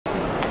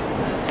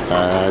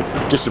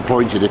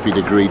Disappointed if he'd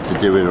agreed to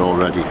do it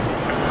already.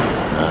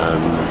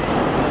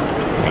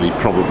 And he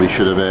probably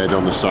should have erred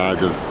on the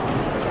side of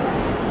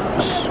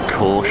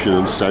caution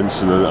and sense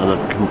and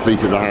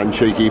completed the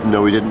handshake even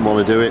though he didn't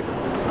want to do it.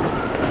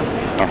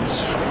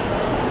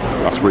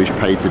 That's what he's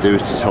paid to do,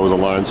 is to toe the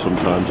line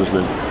sometimes, isn't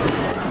it?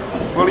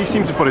 Well, he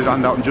seemed to put his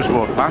hand out and just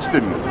walk past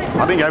him.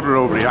 I think Evra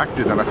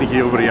overreacted, and I think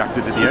he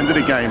overreacted at the end of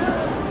the game,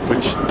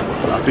 which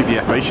I think the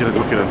FA should have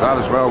looked at that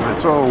as well.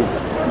 It's all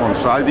one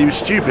side. He was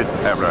stupid,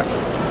 Evra,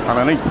 and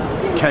I think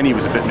Kenny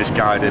was a bit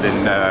misguided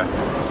in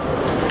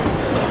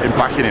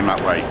backing him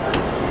that way.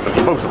 But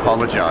they both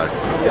apologised.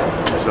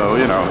 So,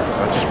 you know,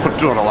 let's just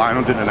draw the line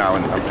under it now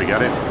and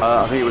forget it.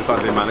 I think it was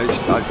badly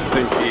managed. I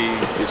think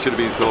it should have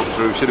been thought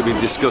through, should have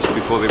been discussed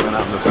before they went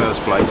out in the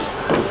first place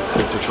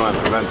to try and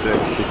prevent it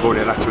before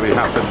it actually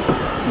happened.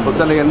 But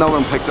then again, no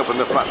one picked up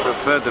on the fact that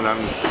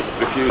Ferdinand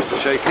refused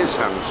to shake his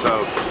hand,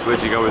 so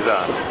where'd you go with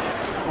that?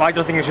 Well, I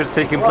don't think it should have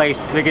taken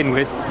place to begin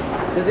with.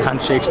 The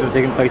handshake should have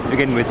taken place to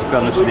begin with, to be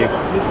honest with you.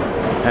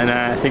 And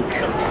I think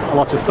a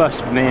lot of fuss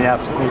made out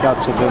of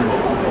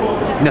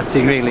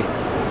nothing really.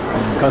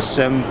 Because,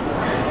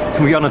 to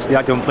be honest,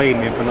 I don't blame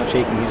him for not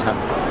shaking his hand.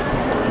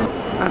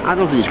 I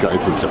don't think he's got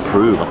anything to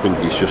prove. I think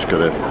he's just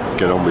got to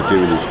get on with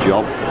doing his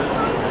job.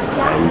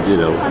 And,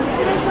 you know,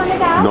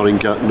 not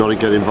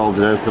get involved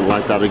in anything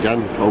like that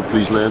again.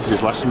 Hopefully he's learned his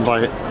lesson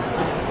by it.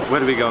 Where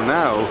do we go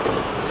now?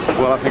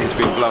 Well, I think it's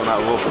been blown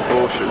out of all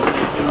proportion.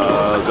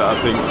 I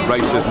think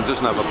racism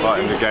doesn't have a part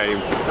in the game.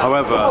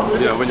 However,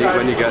 you know, when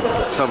you get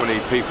so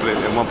many people in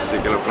one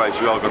particular place,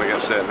 we are going to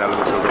get certain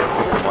elements of it.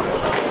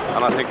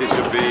 And I think it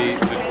should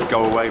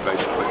go away,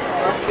 basically.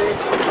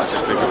 I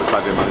just think it was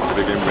badly managed to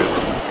begin with.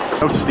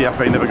 Notice the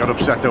FA never got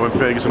upset though when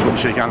Ferguson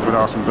wouldn't shake hands with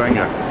Arsene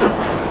Wenger.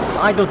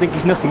 I don't think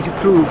there's nothing to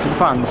prove to the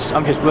fans.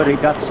 I'm just worried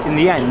that in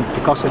the end,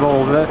 because of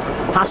all the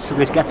hassle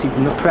he's getting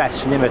from the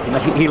press and everything,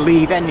 that he'll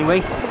leave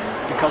anyway,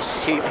 because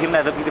he'll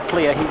never be the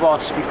player he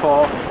was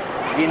before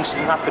the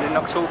incident happened in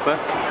October.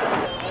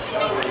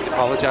 He's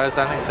apologised,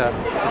 and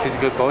he's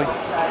a good boy.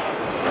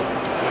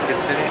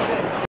 Continue.